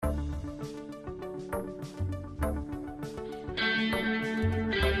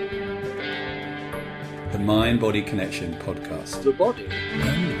Mind Body Connection podcast. The body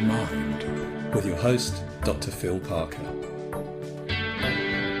and mind. With your host, Dr. Phil Parker.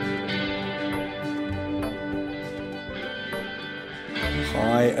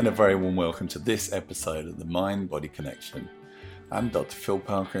 Hi, and a very warm welcome to this episode of the Mind Body Connection. I'm Dr. Phil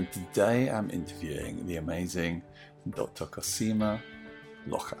Parker, and today I'm interviewing the amazing Dr. Cosima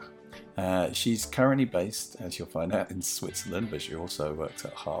Locha. She's currently based, as you'll find out, in Switzerland, but she also works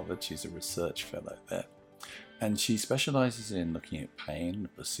at Harvard. She's a research fellow there. And she specializes in looking at pain, the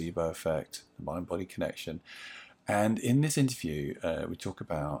placebo effect, the mind-body connection. And in this interview, we talk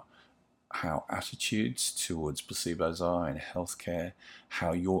about how attitudes towards placebos are in healthcare,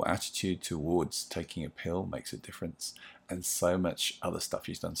 how your attitude towards taking a pill makes a difference, and so much other stuff.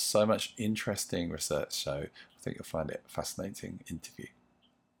 She's done so much interesting research, so I think you'll find it a fascinating interview.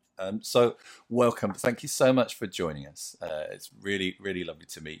 So welcome. Thank you so much for joining us. It's really, really lovely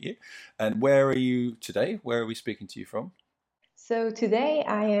to meet you. And where are you today? Where are we speaking to you from? So today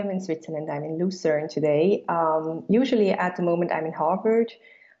I am in Switzerland. I'm in Lucerne today. Usually at the moment I'm in Harvard,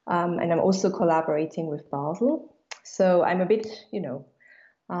 and I'm also collaborating with Basel. So I'm a bit,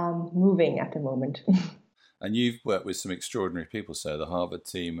 moving at the moment. And you've worked with some extraordinary people. So the Harvard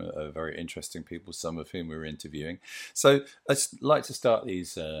team are very interesting people, some of whom we're interviewing. So I'd like to start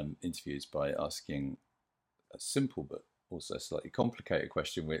these interviews by asking a simple but also slightly complicated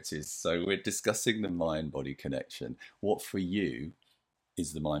question, which is, so we're discussing the mind-body connection. What for you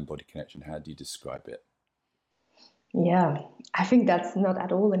is the mind-body connection? How do you describe it? Yeah, I think that's not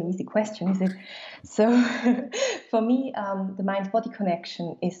at all an easy question, is it? So for me, the mind-body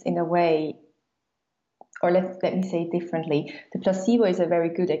connection is in a way, or let me say it differently, the placebo is a very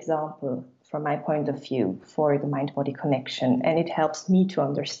good example from my point of view for the mind-body connection, and it helps me to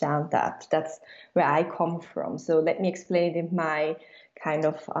understand that. That's where I come from. So let me explain in my kind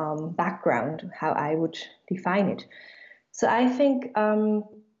of background how I would define it. So I think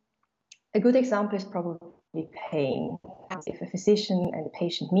a good example is probably pain. If a physician and a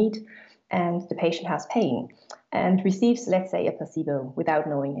patient meet, and the patient has pain and receives, let's say, a placebo without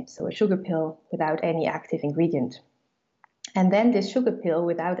knowing it, so a sugar pill without any active ingredient. And then this sugar pill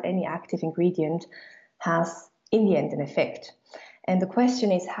without any active ingredient has, in the end, an effect. And the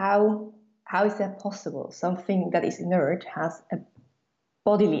question is, how is that possible? Something that is inert has a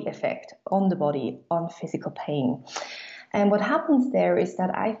bodily effect on the body, on physical pain. And what happens there is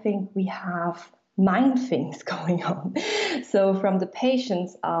that I think we have mind things going on. So from the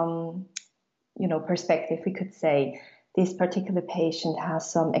patient's perspective, we could say this particular patient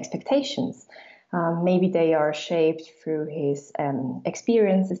has some expectations. Maybe they are shaped through his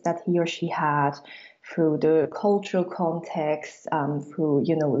experiences that he or she had, through the cultural context, through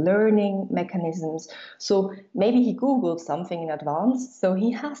learning mechanisms. So maybe he Googled something in advance, so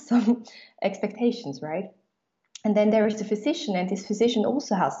he has some expectations, right? And then there is the physician, and this physician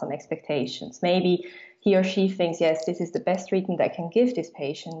also has some expectations. Maybe he or she thinks, yes, this is the best treatment I can give this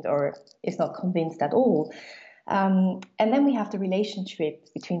patient, or is not convinced at all. And then we have the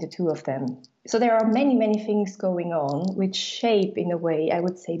relationship between the two of them. So there are many, many things going on which shape, in a way, I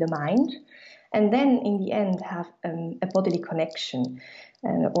would say, the mind, and then in the end have a bodily connection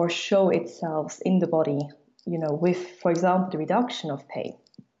or show itself in the body, with, for example, the reduction of pain.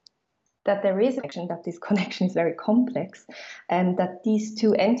 That there is a connection, that this connection is very complex, and that these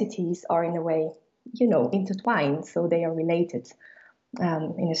two entities are in a way, intertwined, so they are related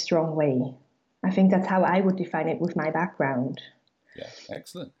in a strong way. I think that's how I would define it with my background. Yeah,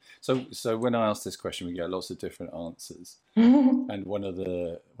 excellent. So when I ask this question, we get lots of different answers, and one of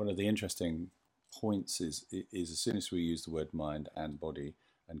the interesting points is as soon as we use the word mind and body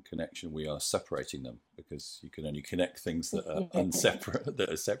and connection, we are separating them, because you can only connect things that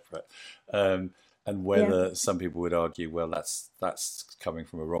are separate. And whether some people would argue, well, that's coming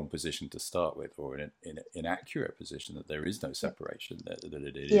from a wrong position to start with, or an inaccurate position, that there is no separation, that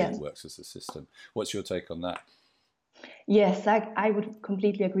it works as a system. What's your take on that? Yes, I would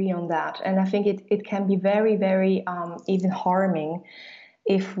completely agree on that. And I think it can be very, very even harming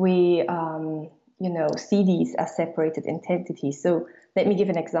if we see these as separated entities. So let me give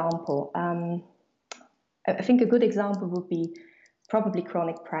an example. I think a good example would be probably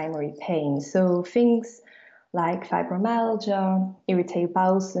chronic primary pain. So things like fibromyalgia, irritable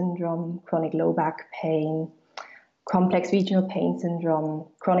bowel syndrome, chronic low back pain, complex regional pain syndrome,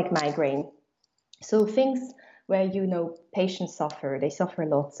 chronic migraine. So things where, patients suffer a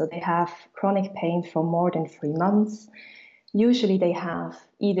lot. So they have chronic pain for more than 3 months. Usually they have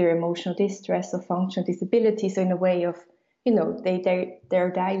either emotional distress or functional disability. So in a way of,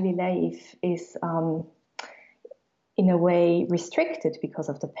 their daily life is in a way restricted because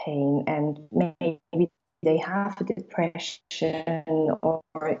of the pain, and maybe they have a depression, or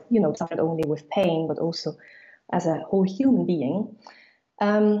not only with pain, but also as a whole human being.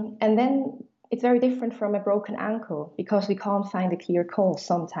 And then it's very different from a broken ankle because we can't find a clear cause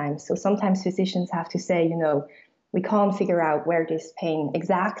sometimes. So sometimes physicians have to say, we can't figure out where this pain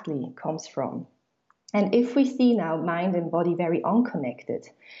exactly comes from. And if we see now mind and body very unconnected,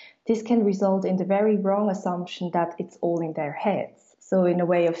 this can result in the very wrong assumption that it's all in their heads. So in a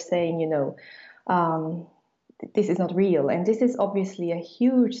way of saying, this is not real. And this is obviously a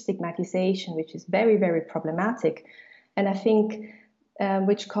huge stigmatization, which is very, very problematic. And I think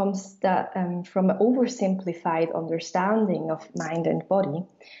which comes from an oversimplified understanding of mind and body.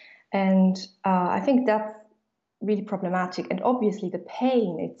 And I think that's really problematic. And obviously the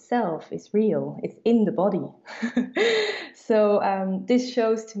pain itself is real. It's in the body. So this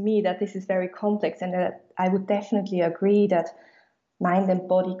shows to me that this is very complex, and that I would definitely agree that mind and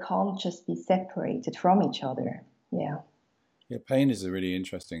body can't just be separated from each other. Yeah. Yeah, pain is a really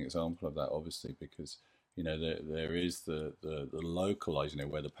interesting example of that, obviously, because there is the localized,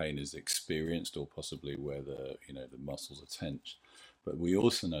 where the pain is experienced, or possibly where the muscles are tensed. But we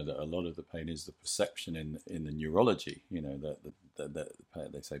also know that a lot of the pain is the perception in the neurology. That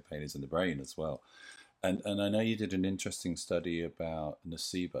they say pain is in the brain as well. And I know you did an interesting study about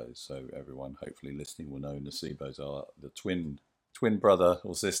nocebos. So everyone hopefully listening will know nocebos are the twin brother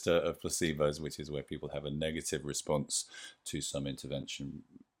or sister of placebos, which is where people have a negative response to some intervention,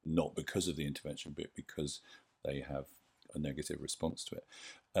 not because of the intervention, but because they have a negative response to it.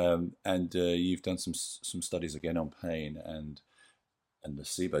 And you've done some studies again on pain and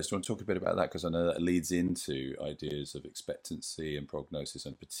nocebos. Do you want to talk a bit about that? Because I know that leads into ideas of expectancy and prognosis,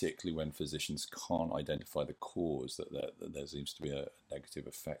 and particularly when physicians can't identify the cause, that there seems to be a negative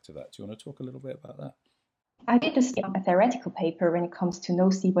effect of that. Do you want to talk a little bit about that? I did a theoretical paper when it comes to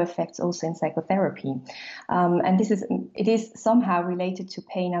nocebo effects also in psychotherapy. And it is somehow related to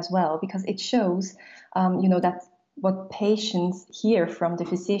pain as well, because it shows, that what patients hear from the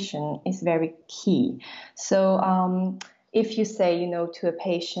physician is very key. So if you say, to a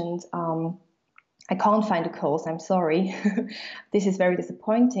patient, I can't find a cause, I'm sorry, this is very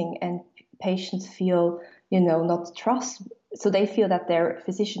disappointing, and patients feel, not trust. So they feel that their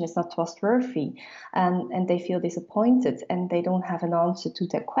physician is not trustworthy, and they feel disappointed, and they don't have an answer to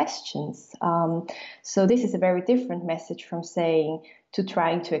their questions. So this is a very different message from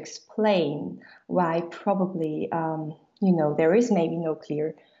trying to explain why probably, there is maybe no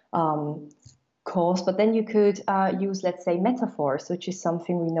clear cause. But then you could use, let's say, metaphors, which is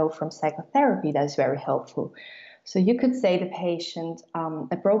something we know from psychotherapy that is very helpful. So you could say the patient,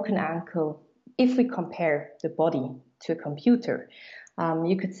 a broken ankle, if we compare the body to a computer,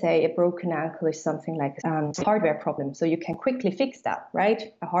 you could say a broken ankle is something like a hardware problem. So you can quickly fix that,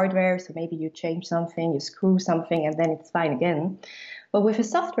 right? A hardware, so maybe you change something, you screw something, and then it's fine again. But with a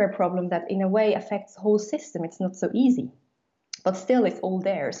software problem that in a way affects the whole system, it's not so easy. But still, it's all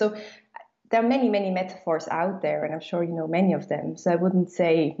there. So there are many, many metaphors out there, and I'm sure you know many of them. So I wouldn't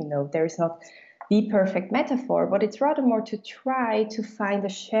say, there is not the perfect metaphor, but it's rather more to try to find a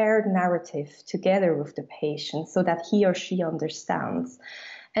shared narrative together with the patient so that he or she understands.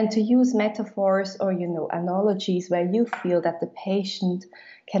 And to use metaphors or, analogies where you feel that the patient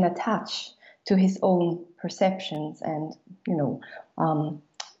can attach to his own perceptions and,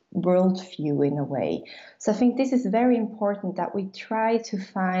 worldview in a way. So I think this is very important, that we try to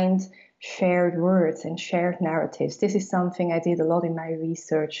find shared words and shared narratives. This is something I did a lot in my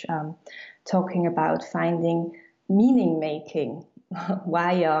research, talking about finding meaning making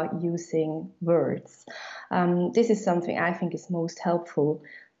via using words. This is something I think is most helpful,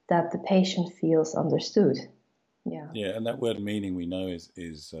 that the patient feels understood. Yeah. Yeah, and that word meaning, we know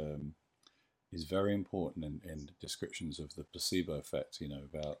is very important in descriptions of the placebo effect.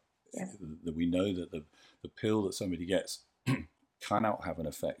 About that we know that the pill that somebody gets cannot have an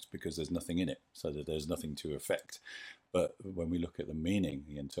effect because there's nothing in it, so that there's nothing to affect. But when we look at the meaning,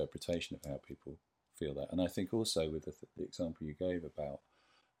 the interpretation of how people feel that, and I think also with the example you gave about,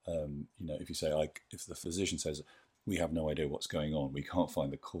 if you say, if the physician says, we have no idea what's going on, we can't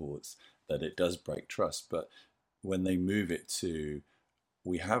find the cause, that it does break trust. But when they move it to,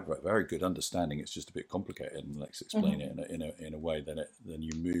 we have a very good understanding, it's just a bit complicated, and let's explain it in a way that then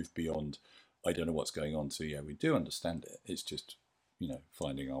you move beyond, I don't know what's going on, to, yeah, we do understand it. It's just,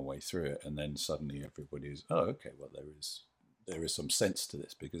 finding our way through it, and then suddenly everybody's, oh, okay, well, there is some sense to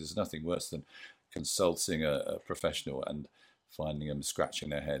this, because there's nothing worse than consulting a professional and finding them scratching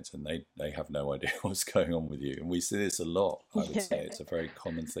their heads and they have no idea what's going on with you. And we see this a lot, I would say. It's a very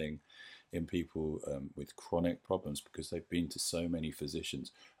common thing in people with chronic problems because they've been to so many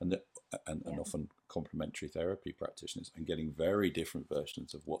physicians and often complementary therapy practitioners and getting very different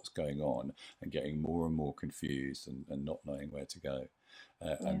versions of what's going on and getting more and more confused and not knowing where to go.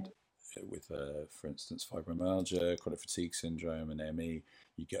 And with, for instance, fibromyalgia, chronic fatigue syndrome, and ME,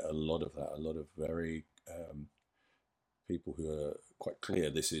 you get a lot of that, a lot of very people who are quite clear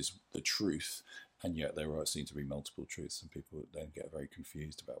this is the truth, and yet there seem to be multiple truths, and people then get very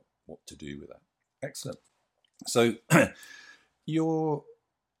confused about what to do with that. Excellent. So you're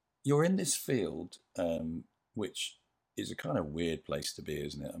in this field, which is a kind of weird place to be,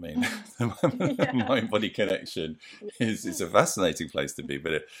 isn't it? I mean, the mind-body connection is a fascinating place to be,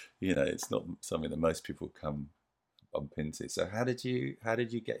 but it's not something that most people come bump into. So how did you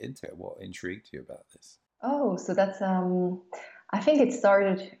get into it? What intrigued you about this? Oh, so that's I think it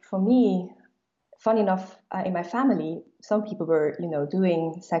started for me. Funny enough, in my family, some people were,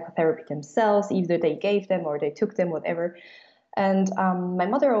 doing psychotherapy themselves. Either they gave them or they took them, whatever. And my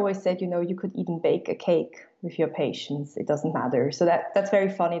mother always said, you could even bake a cake with your patients. It doesn't matter. So that's very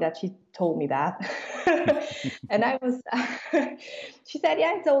funny that she told me that. And she said,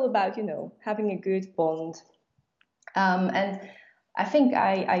 yeah, it's all about, having a good bond. And I think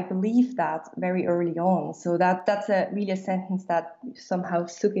I believed that very early on. So that's really a sentence that somehow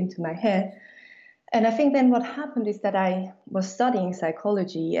stuck into my head. And I think then what happened is that I was studying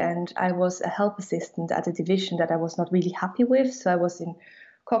psychology and I was a help assistant at a division that I was not really happy with. So I was in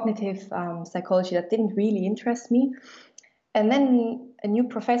cognitive psychology that didn't really interest me. And then a new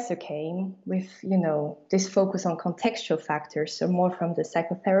professor came with, this focus on contextual factors, so more from the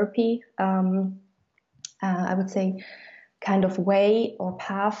psychotherapy, I would say, kind of way or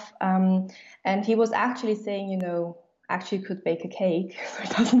path. And he was actually saying, actually could bake a cake. So it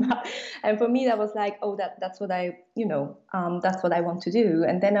doesn't matter. And for me, that was like, oh, that's what that's what I want to do.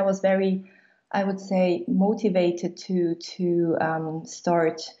 And then I was very, I would say, motivated to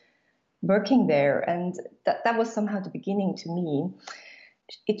start working there. And that was somehow the beginning to me.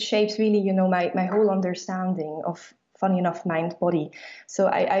 It shapes really, my whole understanding of, funny enough, mind body. So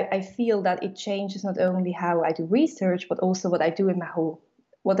I feel that it changes not only how I do research, but also what I do in my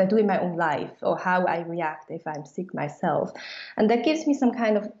own life, or how I react if I'm sick myself. And that gives me some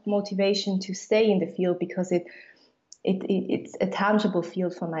kind of motivation to stay in the field because it's a tangible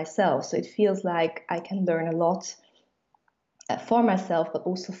field for myself. So it feels like I can learn a lot for myself, but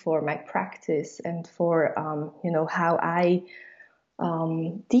also for my practice and for, how I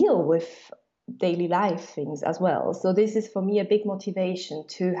deal with daily life things as well. So this is for me a big motivation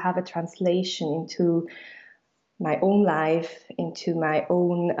to have a translation into my own life, into my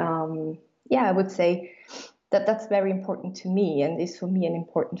own, I would say that's very important to me and is for me an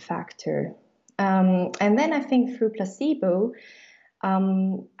important factor. And then I think through placebo,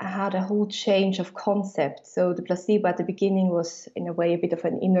 I had a whole change of concept. So the placebo at the beginning was in a way a bit of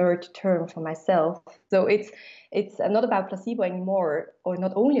an inert term for myself. So it's not about placebo anymore, or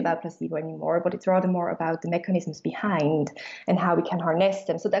not only about placebo anymore, but it's rather more about the mechanisms behind and how we can harness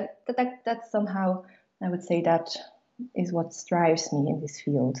them. So that's somehow, I would say, that is what drives me in this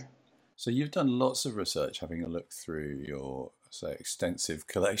field. So you've done lots of research, having a look through your, say, extensive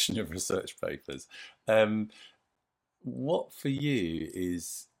collection of research papers. What for you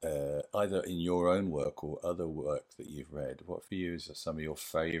is, either in your own work or other work that you've read, what for you is some of your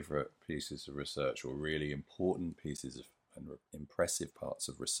favourite pieces of research or really important pieces of and impressive parts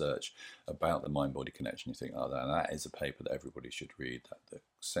of research about the mind-body connection? You think, that is a paper that everybody should read, that the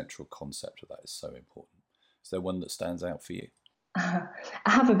central concept of that is so important. Is there one that stands out for you? I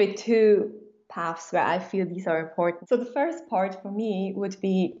have a bit two paths where I feel these are important. So the first part for me would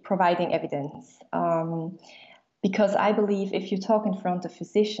be providing evidence. Because I believe if you talk in front of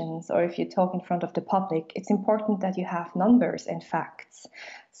physicians or if you talk in front of the public, it's important that you have numbers and facts.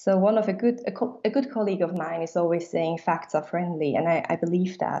 So a good colleague of mine is always saying facts are friendly, and I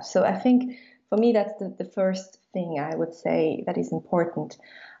believe that. So I think for me that's the first thing I would say that is important.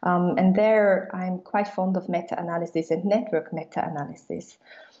 And there I'm quite fond of meta-analysis and network meta-analysis.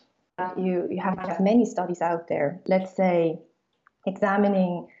 You have to have many studies out there, let's say,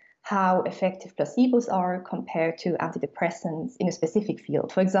 examining how effective placebos are compared to antidepressants in a specific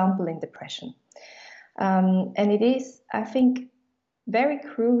field, for example, in depression. And it is, I think, very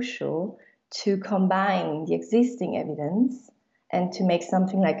crucial to combine the existing evidence and to make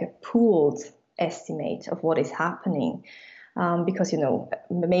something like a pooled estimate of what is happening. because,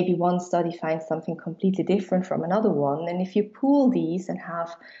 maybe one study finds something completely different from another one. And if you pool these and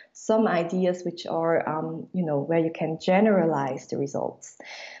have some ideas which are, where you can generalize the results.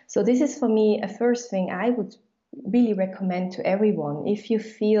 So this is for me a first thing I would really recommend to everyone. If you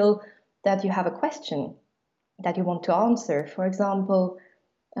feel that you have a question that you want to answer, for example,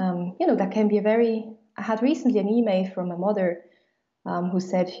 that can be I had recently an email from a mother who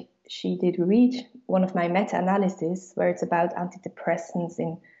said she did read one of my meta-analyses where it's about antidepressants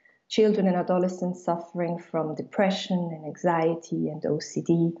in children and adolescents suffering from depression and anxiety and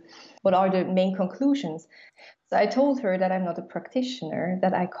OCD. What are the main conclusions? So I told her that I'm not a practitioner,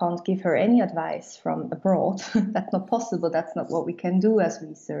 that I can't give her any advice from abroad. That's not possible. That's not what we can do as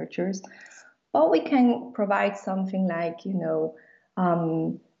researchers. But we can provide something like,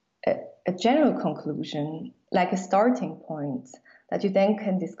 a general conclusion, like a starting point that you then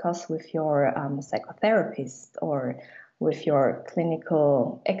can discuss with your psychotherapist or with your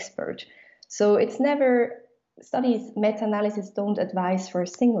clinical expert. So it's never, studies, meta-analysis don't advise for a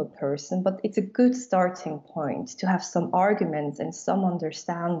single person, but it's a good starting point to have some arguments and some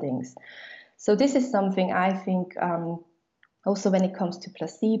understandings. So this is something I think also when it comes to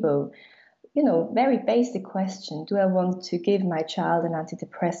placebo, very basic question. Do I want to give my child an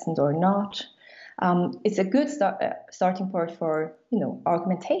antidepressant or not? It's a good starting point for,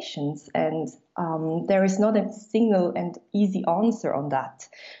 argumentations. And there is not a single and easy answer on that.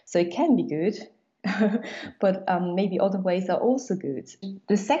 So it can be good, but maybe other ways are also good.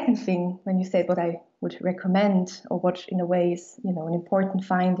 The second thing, when you said what I would recommend or what in a way is, an important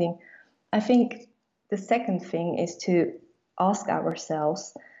finding, I think the second thing is to ask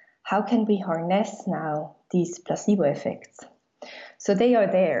ourselves, how can we harness now these placebo effects? So they are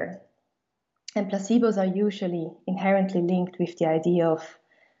there. And placebos are usually inherently linked with the idea of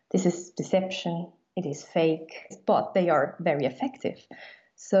this is deception, it is fake, but they are very effective.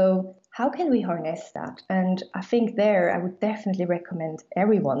 So how can we harness that? And I think there I would definitely recommend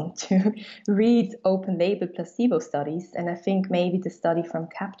everyone to read open label placebo studies. And I think maybe the study from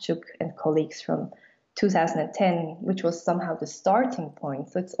Kapchuk and colleagues from 2010, which was somehow the starting point.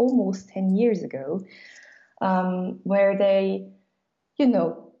 So it's almost 10 years ago, where they,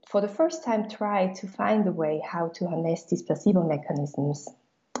 for the first time tried to find a way how to harness these placebo mechanisms.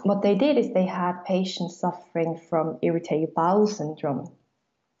 What they did is they had patients suffering from irritable bowel syndrome.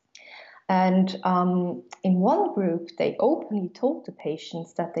 And in one group, they openly told the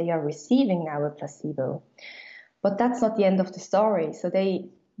patients that they are receiving now a placebo. But that's not the end of the story. So they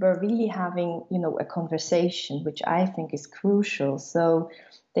were really having, a conversation, which I think is crucial. So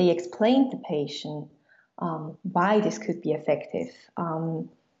they explained to the patient why this could be effective,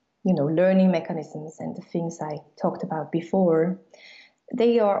 learning mechanisms and the things I talked about before.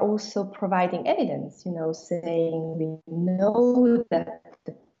 They are also providing evidence, saying we know that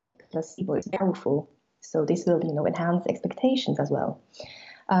the placebo is powerful. So this will, enhance expectations as well.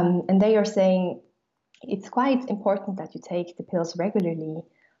 And they are saying it's quite important that you take the pills regularly,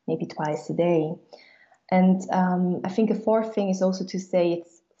 maybe twice a day. And I think a fourth thing is also to say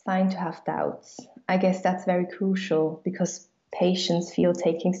it's fine to have doubts. I guess that's very crucial because patients feel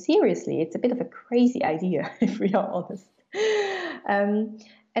taken seriously. It's a bit of a crazy idea, if we are honest.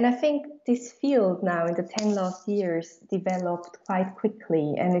 And I think this field now in the 10 last years developed quite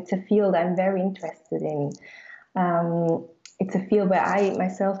quickly, and it's a field I'm very interested in. It's a field where I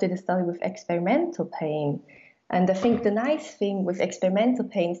myself did a study with experimental pain. And I think the nice thing with experimental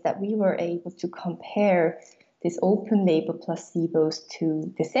pain is that we were able to compare these open label placebos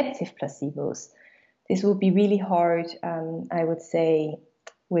to deceptive placebos. This would be really hard, I would say,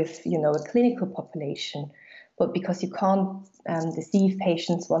 with a clinical population, but because you can't deceive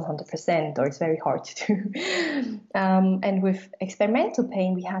patients 100%, or it's very hard to do. And with experimental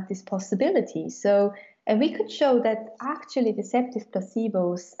pain, we had this possibility. And we could show that actually deceptive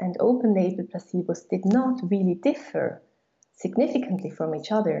placebos and open label placebos did not really differ significantly from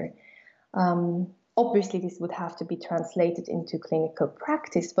each other. Obviously, this would have to be translated into clinical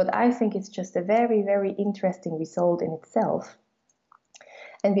practice, but I think it's just a very, very interesting result in itself.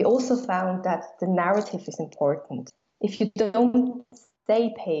 And we also found that the narrative is important. If you don't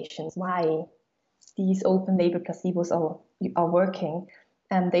say patients why these open label placebos are working,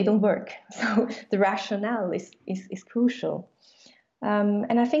 they don't work. So the rationale is crucial.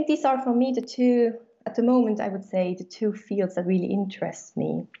 And I think these are, for me, the two, at the moment, I would say, the two fields that really interest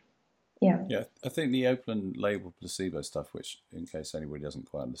me. Yeah, I think the open label placebo stuff, which in case anybody doesn't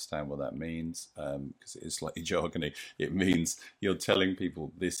quite understand what that means, because it is slightly jargony, it means you're telling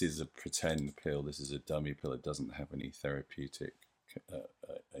people this is a pretend pill, this is a dummy pill, it doesn't have any therapeutic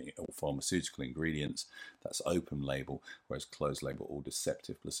all pharmaceutical ingredients, that's open label, whereas closed label or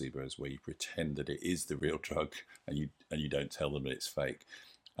deceptive placebo is where you pretend that it is the real drug and you don't tell them that it's fake.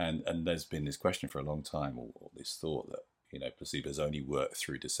 And there's been this question for a long time, or this thought that placebos only work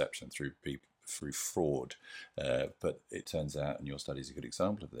through deception, through fraud, but it turns out, and your study is a good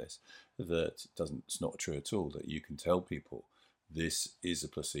example of this, that it's not true at all. That you can tell people this is a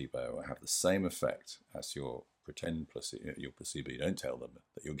placebo or have the same effect as your pretend placebo. Your placebo, you don't tell them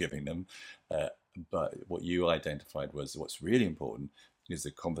that you're giving them, but what you identified was what's really important is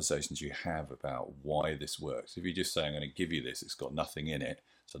the conversations you have about why this works. If you just say, I'm going to give you this, it's got nothing in it,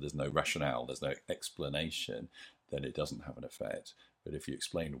 so there's no rationale, there's no explanation, then it doesn't have an effect. But if you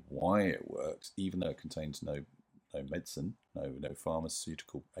explain why it works, even though it contains no medicine, no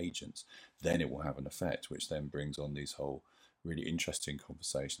pharmaceutical agents, then it will have an effect, which then brings on these whole really interesting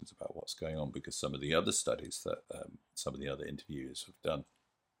conversations about what's going on. Because some of the other studies that some of the other interviewers have done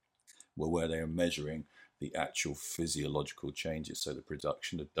were where they are measuring the actual physiological changes, so the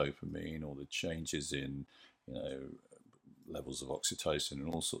production of dopamine or the changes in levels of oxytocin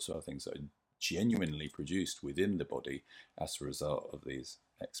and all sorts of other things that are genuinely produced within the body as a result of these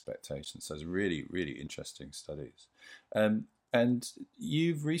expectations. So it's really, really interesting studies. And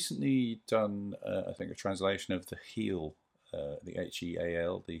you've recently done, I think, a translation of the HEAL, the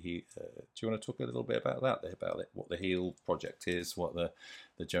HEAL. Do you want to talk a little bit about that, what the HEAL project is, what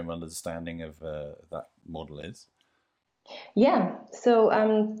the general understanding of that model is? Yeah. So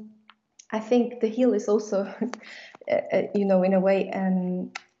I think the HEAL is also, in a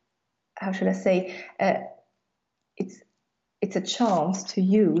way, how should I say, it's a chance to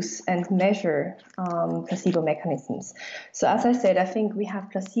use and measure placebo mechanisms. So as I said, I think we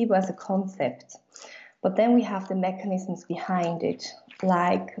have placebo as a concept, but then we have the mechanisms behind it,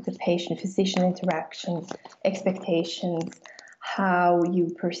 like the patient-physician interactions, expectations, how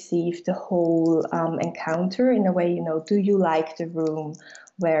you perceive the whole encounter in a way, do you like the room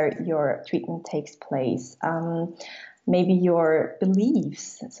where your treatment takes place? Maybe your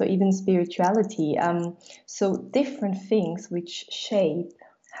beliefs, so even spirituality. So different things which shape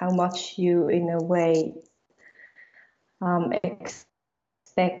how much you, in a way,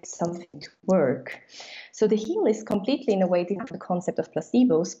 expect something to work. So the HEAL is completely, in a way, the concept of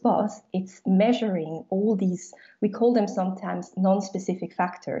placebos, but it's measuring all these, we call them sometimes non-specific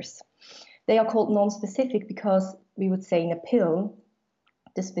factors. They are called non-specific because we would say in a pill,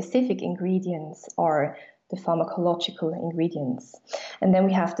 the specific ingredients are the pharmacological ingredients. And then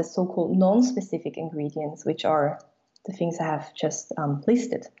we have the so-called non-specific ingredients, which are the things I have just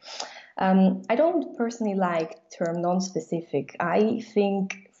listed. I don't personally like the term non-specific. I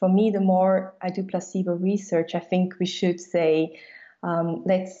think, for me, the more I do placebo research, I think we should say,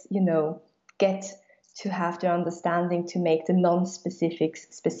 let's, get to have the understanding to make the non-specifics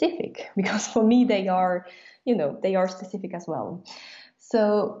specific, because for me, they are specific as well.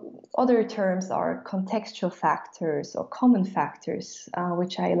 So other terms are contextual factors or common factors,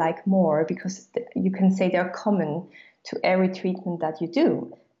 which I like more because you can say they're common to every treatment that you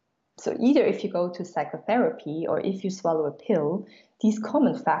do. So either if you go to psychotherapy or if you swallow a pill, these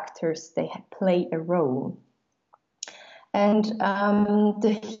common factors, they play a role. And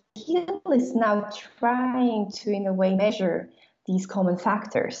the HEAL is now trying to, in a way, measure these common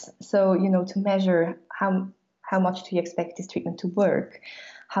factors. So, to measure how much do you expect this treatment to work?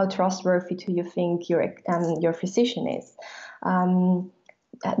 How trustworthy do you think your physician is?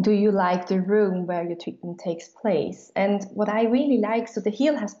 Do you like the room where your treatment takes place? And what I really like, so the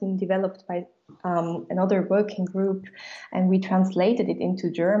HEAL has been developed by another working group, and we translated it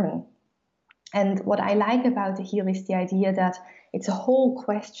into German. And what I like about the HEAL is the idea that it's a whole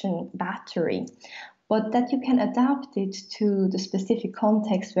question battery, but that you can adapt it to the specific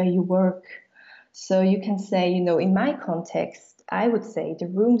context where you work. So you can say, in my context, I would say the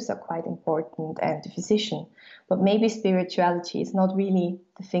rooms are quite important and the physician, but maybe spirituality is not really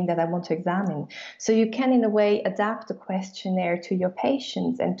the thing that I want to examine. So you can, in a way, adapt the questionnaire to your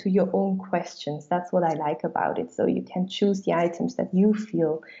patients and to your own questions. That's what I like about it. So you can choose the items that you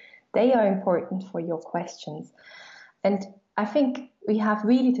feel they are important for your questions. And I think we have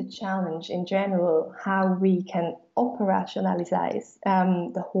really to challenge in general how we can operationalize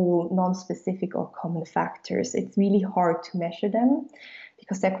the whole non-specific or common factors. It's really hard to measure them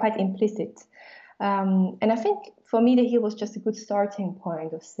because they're quite implicit. And I think for me, the HEAL was just a good starting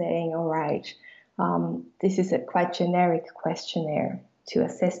point of saying, all right, this is a quite generic questionnaire to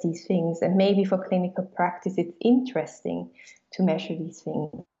assess these things. And maybe for clinical practice, it's interesting to measure these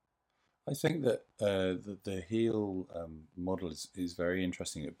things. I think that the HEAL model is very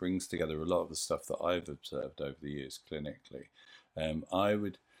interesting. It brings together a lot of the stuff that I've observed over the years clinically.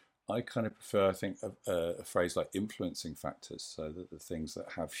 I kind of prefer, I think, a phrase like influencing factors, so that the things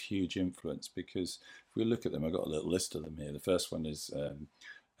that have huge influence, because if we look at them, I've got a little list of them here. The first one is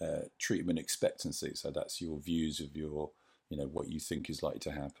treatment expectancy. So that's your views of what you think is likely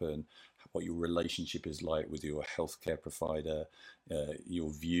to happen, what your relationship is like with your healthcare provider, your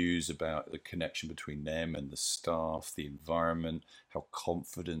views about the connection between them and the staff, the environment, how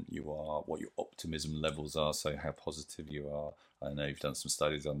confident you are, what your optimism levels are, so how positive you are. I know you've done some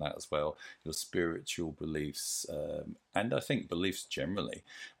studies on that as well. Your spiritual beliefs, and I think beliefs generally,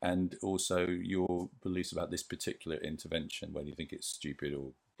 and also your beliefs about this particular intervention, whether you think it's stupid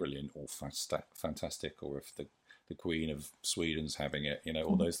or brilliant or fantastic, or if the Queen of Sweden's having it,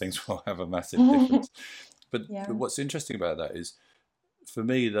 all those things will have a massive difference. But what's interesting about that is, for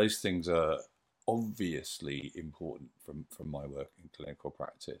me, those things are obviously important from my work in clinical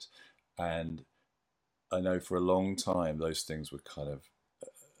practice. And I know for a long time those things were kind of,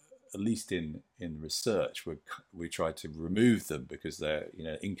 at least in research, we tried to remove them because they're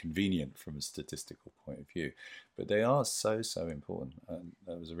inconvenient from a statistical point of view, but they are so important. And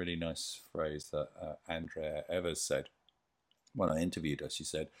that was a really nice phrase that Andrea Evers said when I interviewed her. She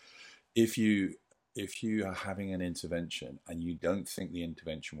said, if you are having an intervention and you don't think the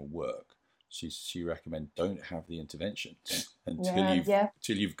intervention will work, she recommends don't have the intervention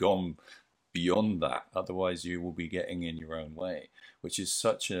until you've gone beyond that. Otherwise you will be getting in your own way, which is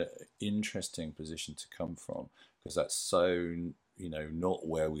such an interesting position to come from, because that's so not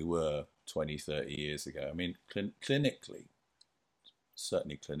where we were 20-30 years ago. I mean, clinically,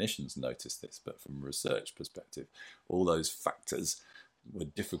 certainly clinicians notice this, but from a research perspective, all those factors were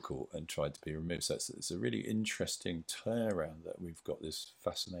difficult and tried to be removed. So it's a really interesting turnaround that we've got this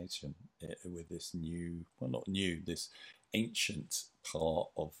fascination with this this ancient part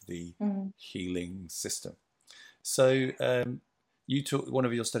of the healing system. So one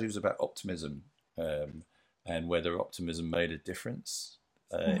of your studies was about optimism, and whether optimism made a difference.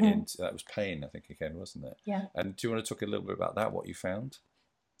 That was pain, I think, again, wasn't it? Yeah. And do you want to talk a little bit about that, what you found?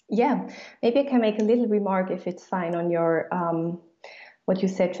 Yeah, maybe I can make a little remark, if it's fine, on your what you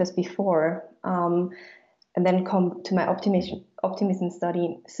said just before, and then come to my optimism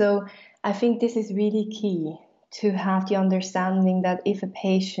study. So I think this is really key, to have the understanding that if a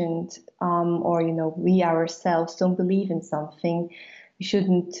patient or we ourselves don't believe in something, we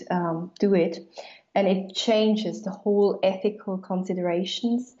shouldn't do it. And it changes the whole ethical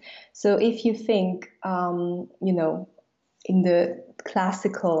considerations. So if you think, in the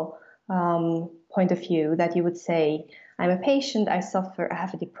classical point of view, that you would say, I'm a patient, I suffer, I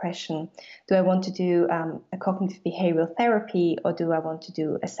have a depression. Do I want to do a cognitive behavioral therapy, or do I want to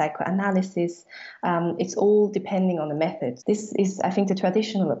do a psychoanalysis? It's all depending on the method. This is, I think, the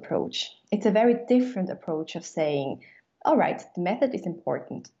traditional approach. It's a very different approach of saying, all right, the method is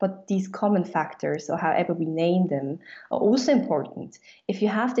important, but these common factors, or however we name them, are also important. If you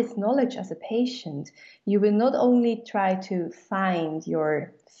have this knowledge as a patient, you will not only try to find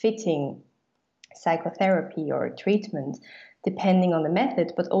your fitting psychotherapy or treatment depending on the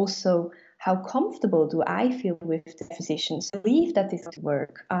method, but also how comfortable do I feel with the physician? So believe that this will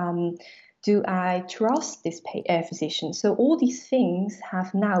work. Do I trust this physician? So all these things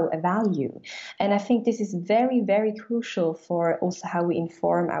have now a value. And I think this is very, very crucial for also how we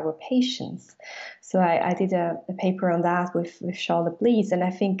inform our patients. So I did a paper on that with Charlotte Blees, and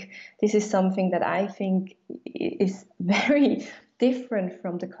I think this is something that I think is very different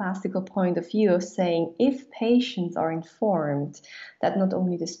from the classical point of view of saying, if patients are informed that not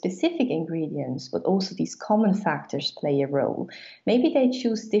only the specific ingredients, but also these common factors play a role, maybe they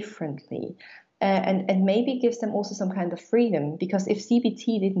choose differently. And maybe gives them also some kind of freedom, because if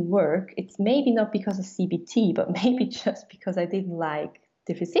CBT didn't work, it's maybe not because of CBT, but maybe just because I didn't like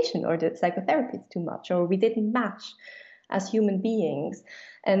the physician or the psychotherapist too much, or we didn't match as human beings.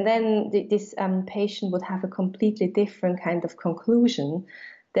 And then this patient would have a completely different kind of conclusion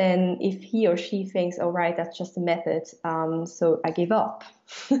than if he or she thinks, oh, right, that's just a method, so I give up.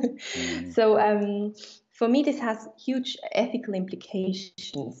 So for me, this has huge ethical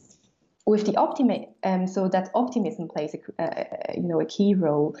implications. With the so that optimism plays a key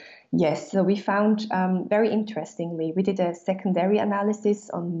role. Yes, so we found very interestingly, we did a secondary analysis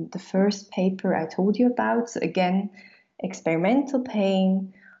on the first paper I told you about. So again, experimental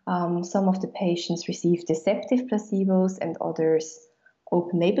pain. Some of the patients received deceptive placebos and others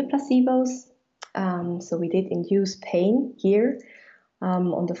open label placebos. So we did induce pain here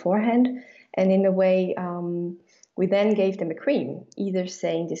on the forehand, and in a way. We then gave them a cream, either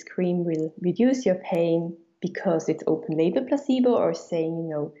saying this cream will reduce your pain because it's open label placebo, or saying,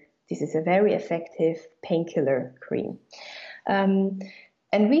 this is a very effective painkiller cream. Um,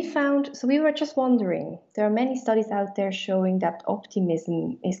 and we found, so we were just wondering, there are many studies out there showing that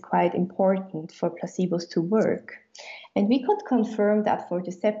optimism is quite important for placebos to work. And we could confirm that for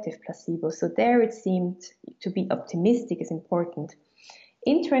deceptive placebos. So there it seemed to be optimistic is important.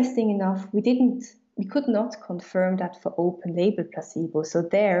 Interesting enough, we could not confirm that for open label placebo. So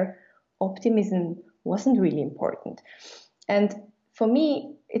there, optimism wasn't really important. And for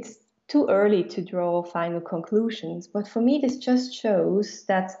me, it's too early to draw final conclusions. But for me, this just shows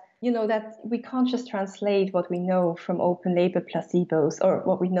that, that we can't just translate what we know from open label placebos or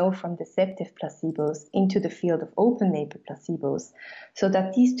what we know from deceptive placebos into the field of open label placebos. So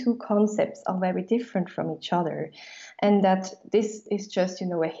that these two concepts are very different from each other. And that this is just,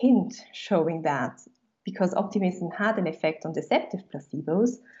 a hint showing that, because optimism had an effect on deceptive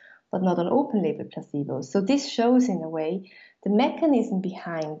placebos, but not on open label placebos. So this shows, in a way, the mechanism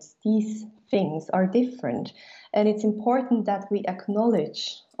behind these things are different. And it's important that we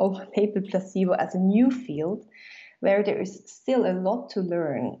acknowledge open label placebo as a new field where there is still a lot to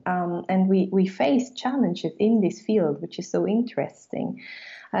learn. And we face challenges in this field, which is so interesting.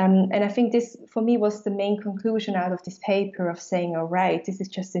 And I think this, for me, was the main conclusion out of this paper of saying, all right, this is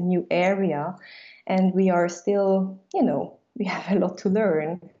just a new area. And we are still, we have a lot to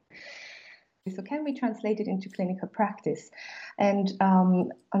learn. So can we translate it into clinical practice? And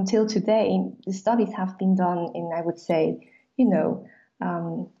until today, the studies have been done in, I would say,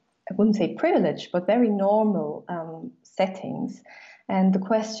 I wouldn't say privileged, but very normal settings. And the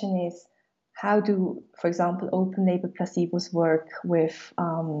question is, how do, for example, open label placebos work with,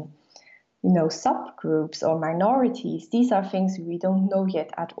 subgroups or minorities? These are things we don't know yet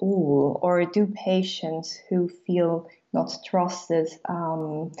at all. Or do patients who feel not trusted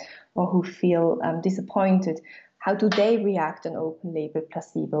or who feel disappointed, how do they react on open label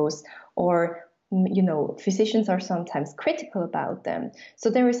placebos? Or, physicians are sometimes critical about them. So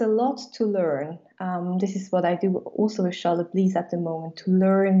there is a lot to learn. This is what I do also with Charlotte Blies at the moment, to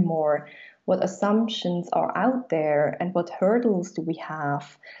learn more what assumptions are out there and what hurdles do we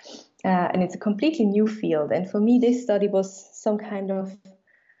have. And it's a completely new field. And for me, this study was some kind of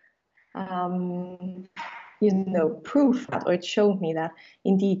proof that, or it showed me that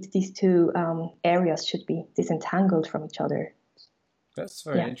indeed these two areas should be disentangled from each other. That's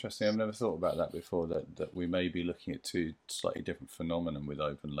very interesting. I've never thought about that before, that we may be looking at two slightly different phenomena with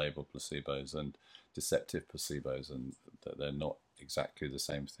open label placebos and deceptive placebos, and that they're not exactly the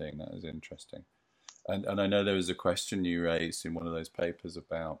same thing. That is interesting. And I know there was a question you raised in one of those papers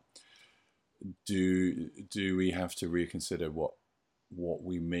about, do we have to reconsider what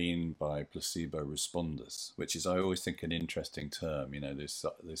we mean by placebo responders, which is, I always think, an interesting term.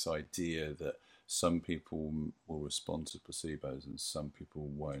 This idea that some people will respond to placebos and some people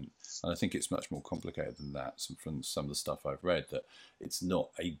won't. And I think it's much more complicated than that. From some of the stuff I've read, that it's not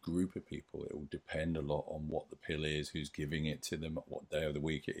a group of people. It will depend a lot on what the pill is, who's giving it to them, what day of the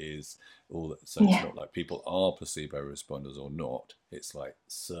week it is, all that. So it's not like people are placebo responders or not. It's like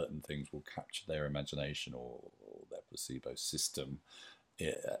certain things will capture their imagination or their placebo system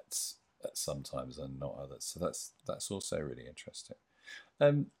at sometimes and not others. So that's also really interesting.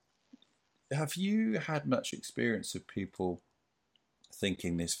 Have you had much experience of people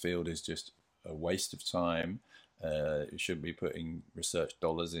thinking this field is just a waste of time, you shouldn't be putting research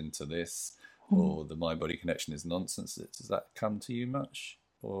dollars into this, or the mind-body connection is nonsense? Does that come to you much?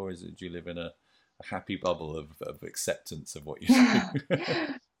 Or do you live in a happy bubble of acceptance of what you do?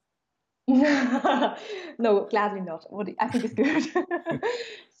 No, gladly not. What I think is good.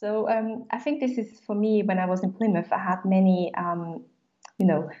 So I think this is, for me, when I was in Plymouth, I had many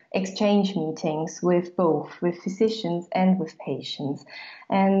exchange meetings with physicians and with patients.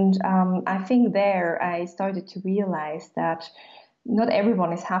 And I think there I started to realize that not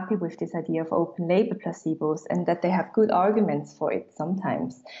everyone is happy with this idea of open label placebos, and that they have good arguments for it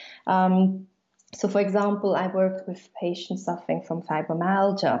sometimes. So, for example, I worked with patients suffering from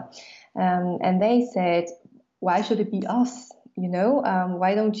fibromyalgia, and they said, why should it be us?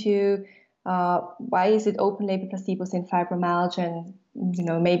 Why don't you, why is it open label placebos in fibromyalgia and,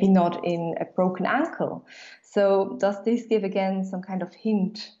 maybe not in a broken ankle? So does this give, again, some kind of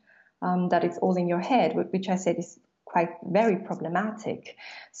hint that it's all in your head, which I said is quite very problematic.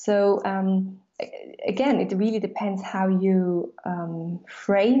 So again, it really depends how you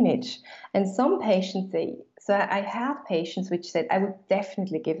frame it. And some patients so I had patients which said, I would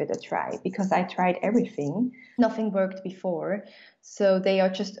definitely give it a try because I tried everything. Nothing worked before. So they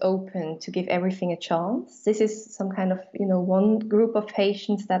are just open to give everything a chance. This is some kind of, one group of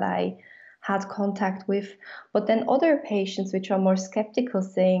patients that I had contact with. But then other patients which are more skeptical,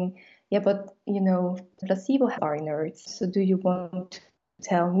 saying, yeah, but placebo are inert. So do you want to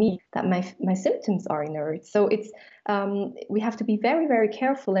tell me that my symptoms are inert? So it's we have to be very, very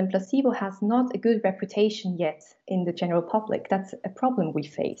careful, and placebo has not a good reputation yet in the general public. That's a problem we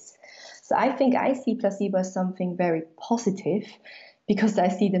face. So I think I see placebo as something very positive because I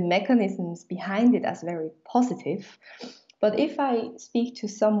see the mechanisms behind it as very positive. But if I speak to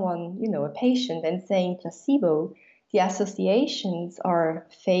someone, a patient, and saying placebo, the associations are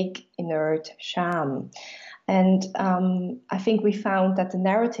fake, inert, sham. And I think we found that the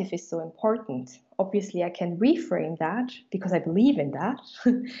narrative is so important. Obviously, I can reframe that because I believe in that,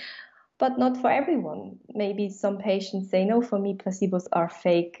 but not for everyone. Maybe some patients say, no, for me, placebos are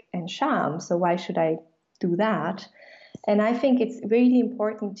fake and sham, so why should I do that? And I think it's really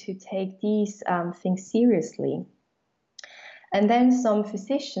important to take these things seriously. And then some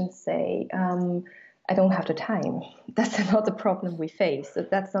physicians say, I don't have the time. That's another problem we face. So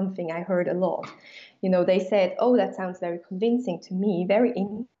that's something I heard a lot. They said, oh, that sounds very convincing to me, very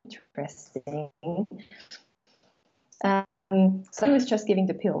interesting. So I was just giving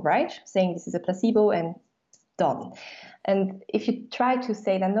the pill, right? Saying this is a placebo and done. And if you try to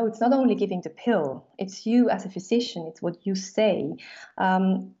say that, no, it's not only giving the pill, it's you as a physician, it's what you say.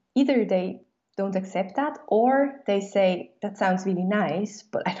 Either they don't accept that, or they say, that sounds really nice,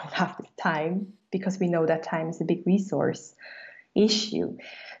 but I don't have the time, because we know that time is a big resource issue.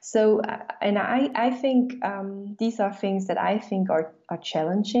 So, and I think these are things that I think are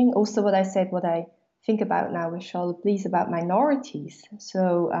challenging. Also, what I said, what I think about now with Charlotte Blies about minorities.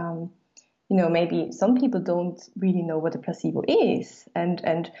 So, maybe some people don't really know what a placebo is,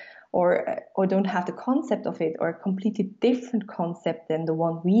 or don't have the concept of it, or a completely different concept than the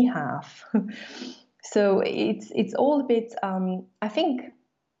one we have. So it's all a bit. I think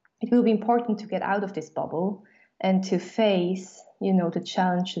it will be important to get out of this bubble and to face, the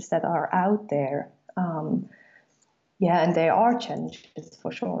challenges that are out there. And there are challenges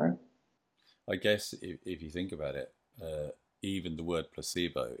for sure. I guess if you think about it, even the word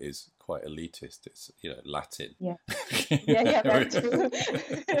placebo is quite elitist. It's Latin. Yeah, yeah, that's true.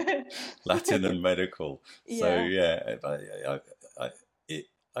 Latin and medical. So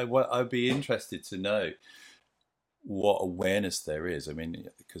I'd be interested to know what awareness there is. I mean,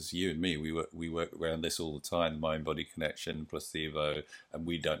 because you and me, we work around this all the time: mind-body connection, placebo, and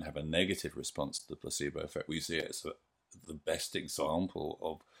we don't have a negative response to the placebo effect. We see it as the best example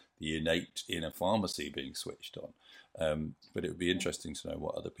of the innate inner pharmacy being switched on. But it would be interesting to know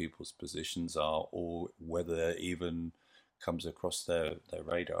what other people's positions are, or whether it even comes across their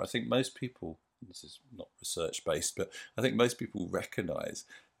radar. I think most people, this is not research based, but I think most people recognize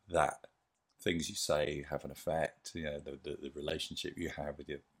that things you say have an effect. The relationship you have with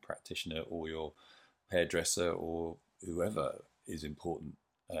your practitioner or your hairdresser or whoever is important.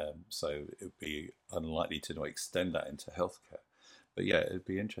 So it would be unlikely to not extend that into healthcare. But yeah, it'd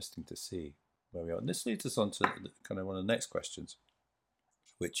be interesting to see where we are. And this leads us on to kind of one of the next questions,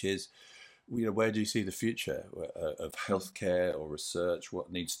 which is, where do you see the future of healthcare or research? What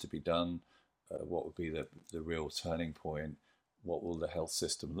needs to be done? What would be the real turning point? What will the health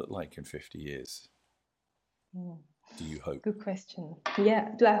system look like in 50 years? Do you hope? Good question.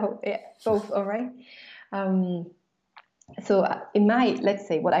 Yeah, do I hope? Yeah, both, all right. So let's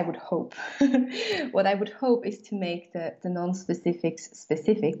say what I would hope. What I would hope is to make the non-specifics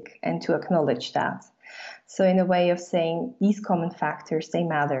specific and to acknowledge that. So in a way of saying these common factors, they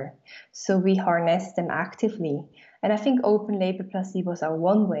matter. So we harness them actively. And I think open label placebos are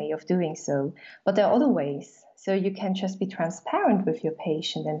one way of doing so, but there are other ways. So you can just be transparent with your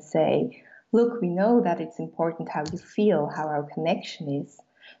patient and say, look, we know that it's important how you feel, how our connection is.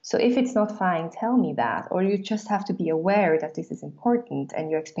 So if it's not fine, tell me that. Or you just have to be aware that this is important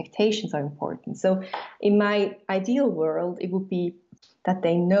and your expectations are important. So in my ideal world, it would be that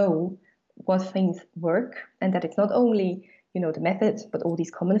they know what things work and that it's not only, the method, but all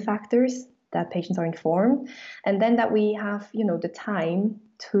these common factors, that patients are informed. And then that we have, the time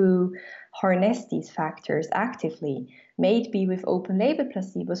to harness these factors actively, maybe with open label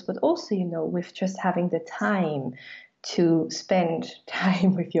placebos, but also, with just having the time to spend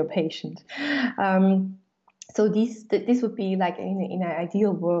time with your patient. So this would be like in an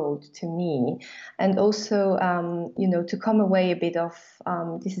ideal world to me. And also, to come away a bit of,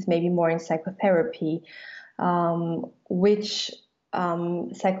 this is maybe more in psychotherapy, which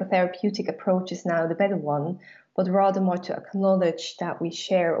psychotherapeutic approach is now the better one, but rather more to acknowledge that we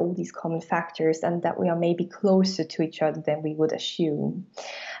share all these common factors and that we are maybe closer to each other than we would assume.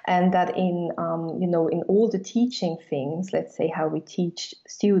 And that in all the teaching things, let's say how we teach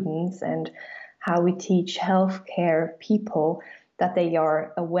students and how we teach healthcare people, that they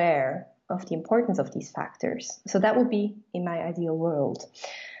are aware of the importance of these factors. So that would be in my ideal world.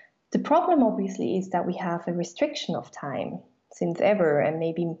 The problem, obviously, is that we have a restriction of time since ever, and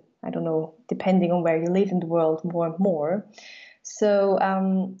maybe, I don't know, depending on where you live in the world, more and more. So,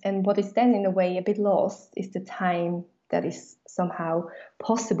 and what is then in a way a bit lost is the time that is somehow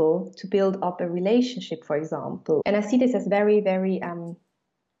possible to build up a relationship, for example. And I see this as very, very,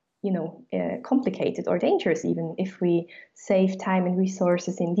 complicated or dangerous, even if we save time and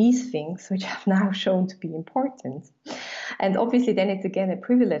resources in these things, which have now shown to be important. And obviously, then it's again a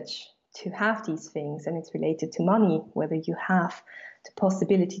privilege to have these things, and it's related to money, whether you have the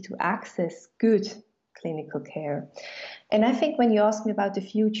possibility to access good clinical care. And I think when you ask me about the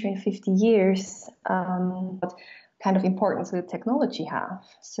future in 50 years, what kind of importance will technology have?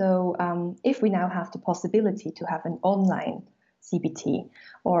 So if we now have the possibility to have an online CBT,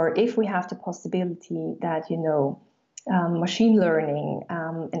 or if we have the possibility that, machine learning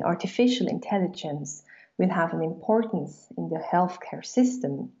and artificial intelligence will have an importance in the healthcare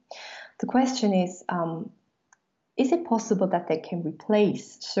system, the question is it possible that they can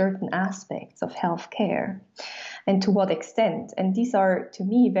replace certain aspects of healthcare? And to what extent? And these are, to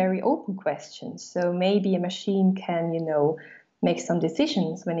me, very open questions. So maybe a machine can, make some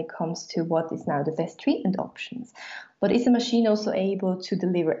decisions when it comes to what is now the best treatment options. But is a machine also able to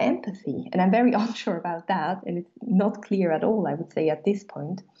deliver empathy? And I'm very unsure about that, and it's not clear at all, I would say, at this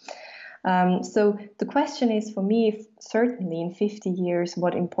point. So the question is, for me, certainly in 50 years,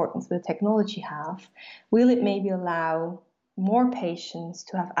 what importance will technology have? Will it maybe allow more patients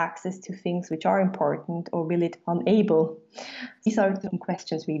to have access to things which are important, or will it unable? These are some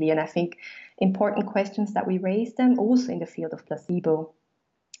questions, really, and I think important questions that we raise them also in the field of placebo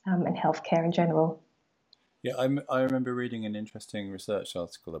and healthcare in general. Yeah, I remember reading an interesting research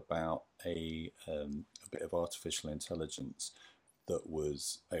article about a bit of artificial intelligence that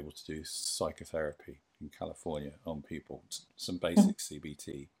was able to do psychotherapy in California on people, some basic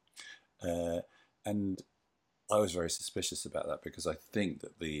CBT. And I was very suspicious about that, because I think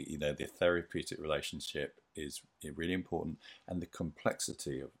that the therapeutic relationship is really important, and the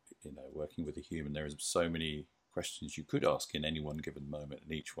complexity of working with a human. There is so many questions you could ask in any one given moment,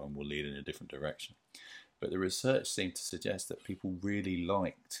 and each one will lead in a different direction. But the research seemed to suggest that people really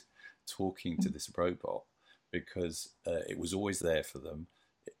liked talking to this robot, because it was always there for them.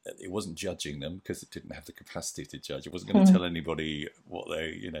 It wasn't judging them, because it didn't have the capacity to judge. It wasn't going to tell anybody what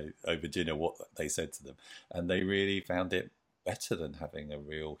they, over dinner, what they said to them. And they really found it better than having a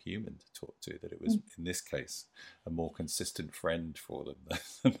real human to talk to, that it was, in this case, a more consistent friend for them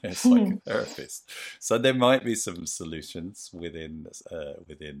than their psychotherapist. So there might be some solutions within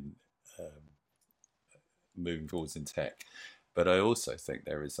moving forwards in tech. But I also think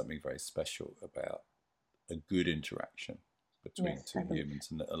there is something very special about a good interaction between two humans,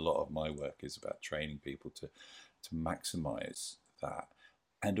 and a lot of my work is about training people to maximize that.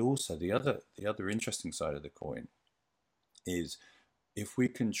 And also the other interesting side of the coin is, if we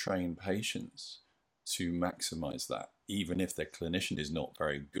can train patients to maximize that, even if their clinician is not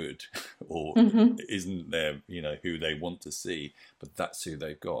very good or isn't there, who they want to see, but that's who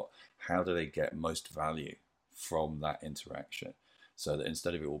they've got, how do they get most value from that interaction? So that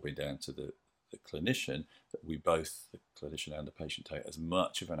instead of it all being down to the clinician, that we both, the clinician and the patient, take as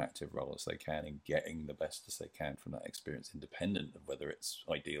much of an active role as they can in getting the best as they can from that experience, independent of whether it's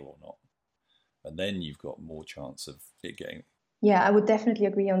ideal or not. And then you've got more chance of it getting. Yeah, I would definitely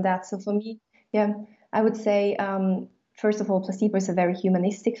agree on that. So for me, I would say, first of all, placebo is a very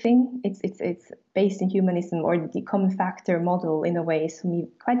humanistic thing. It's based in humanism, or the common factor model, in a way, is for me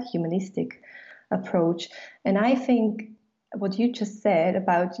quite a humanistic approach. And I think what you just said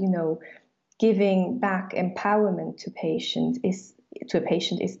about, giving back empowerment to a patient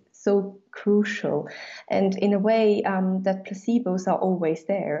is so crucial. And in a way, that placebos are always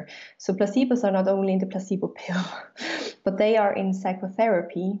there. So placebos are not only in the placebo pill, but they are in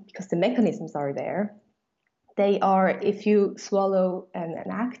psychotherapy, because the mechanisms are there. They are, if you swallow an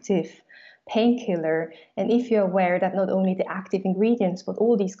active painkiller, and if you're aware that not only the active ingredients, but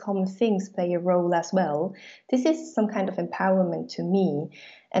all these common things play a role as well, this is some kind of empowerment to me,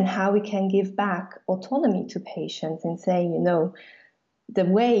 and how we can give back autonomy to patients and say, the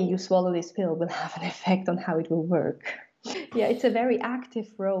way you swallow this pill will have an effect on how it will work. Yeah, it's a very active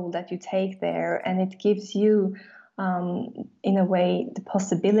role that you take there, and it gives you, in a way, the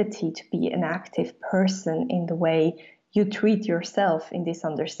possibility to be an active person in the way you treat yourself in this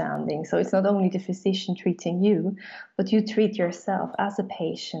understanding. So it's not only the physician treating you, but you treat yourself as a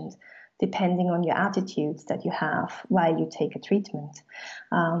patient depending on your attitudes that you have while you take a treatment.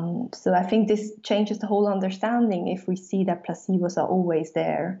 So I think this changes the whole understanding if we see that placebos are always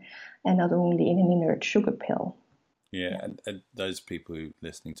there and not only in an inert sugar pill. Yeah, and those people who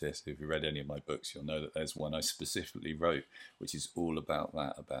listening to this, if you've read any of my books, you'll know that there's one I specifically wrote, which is all about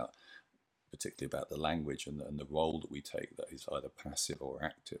that, particularly about the language and the role that we take that is either passive or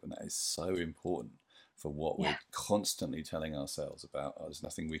active. And that is so important for what we're constantly telling ourselves about, there's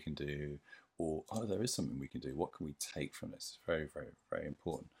nothing we can do, or, there is something we can do. What can we take from this? Very, very, very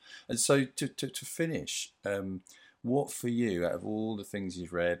important. And so to finish, what for you, out of all the things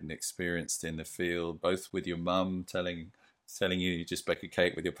you've read and experienced in the field, both with your mum telling you just bake a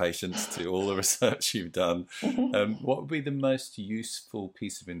cake with your patients to all the research you've done, what would be the most useful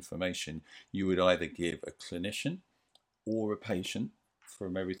piece of information you would either give a clinician or a patient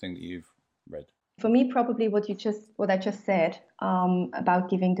from everything that you've read? For me, probably what I just said about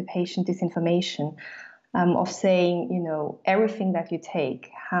giving the patient this information, of saying, everything that you take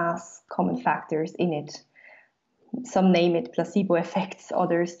has common factors in it. Some name it placebo effects,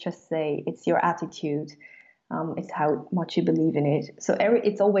 others just say it's your attitude, it's how much you believe in it. So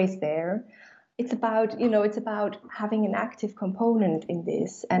it's always there. It's about, it's about having an active component in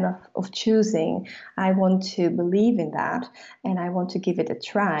this and of choosing, I want to believe in that and I want to give it a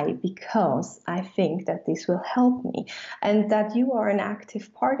try because I think that this will help me, and that you are an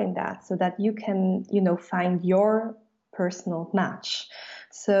active part in that so that you can, find your personal match.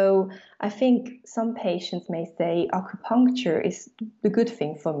 So I think some patients may say acupuncture is the good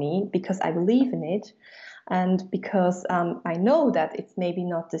thing for me because I believe in it and because I know that it's maybe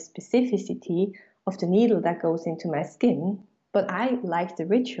not the specificity of the needle that goes into my skin, but I like the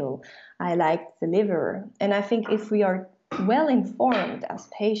ritual, I like the liver. And I think if we are well informed as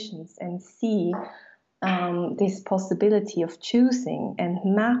patients and see this possibility of choosing and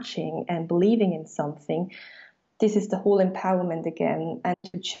matching and believing in something, this is the whole empowerment again, and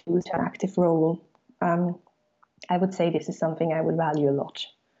to choose an active role. I would say this is something I would value a lot.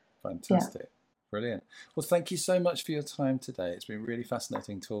 Fantastic. Yeah. Brilliant. Well, thank you so much for your time today. It's been really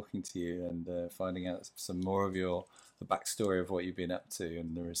fascinating talking to you and finding out some more of the backstory of what you've been up to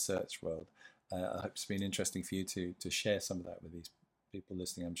in the research world. I hope it's been interesting for you to share some of that with these people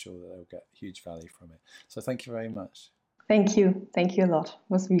listening. I'm sure that they'll get huge value from it. So thank you very much. Thank you. Thank you a lot. It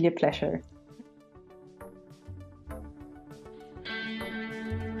was really a pleasure.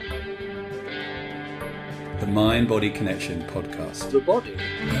 The Mind-Body Connection podcast. The body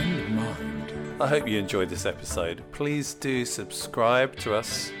and mind. I hope you enjoyed this episode. Please do subscribe to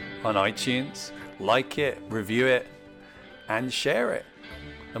us on iTunes, like it, review it, and share it.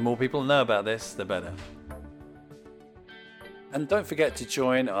 The more people know about this, the better. And don't forget to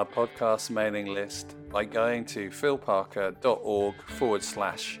join our podcast mailing list by going to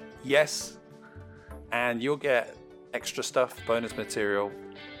philparker.org/yes, and you'll get extra stuff, bonus material,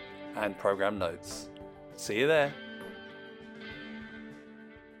 and program notes. See you there.